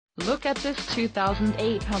Look at this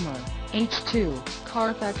 2008 Hummer H2.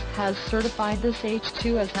 Carfax has certified this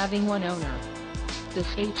H2 as having one owner. This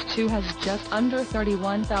H2 has just under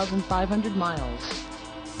 31,500 miles.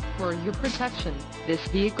 For your protection, this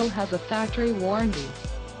vehicle has a factory warranty.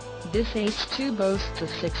 This H2 boasts a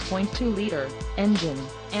 6.2-liter engine,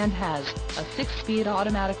 and has a 6-speed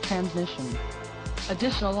automatic transmission.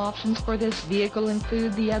 Additional options for this vehicle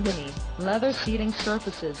include the ebony, leather seating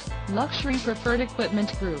surfaces, luxury preferred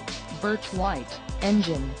equipment group, birch white,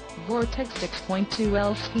 engine, Vortex 6.2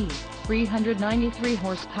 LC, 393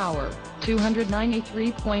 horsepower,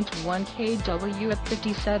 293.1 kW at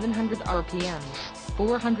 5,700 RPMs,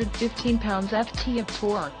 415 pounds-ft of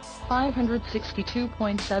torque,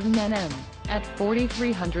 562.7 Nm, at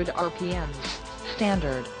 4,300 RPMs,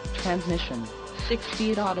 standard, transmission,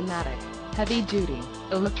 6-speed automatic, heavy-duty,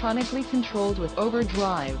 electronically controlled with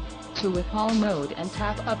overdrive, to with all mode and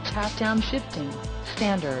tap-up tap-down shifting,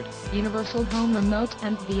 standard, universal home remote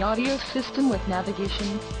and the audio system with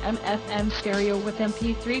navigation, AM/FM stereo with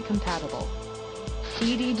MP3 compatible,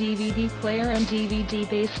 CD-DVD player and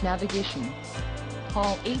DVD-based navigation.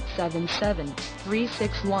 Call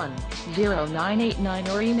 877-361-0989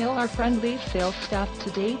 or email our friendly sales staff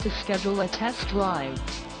today to schedule a test drive.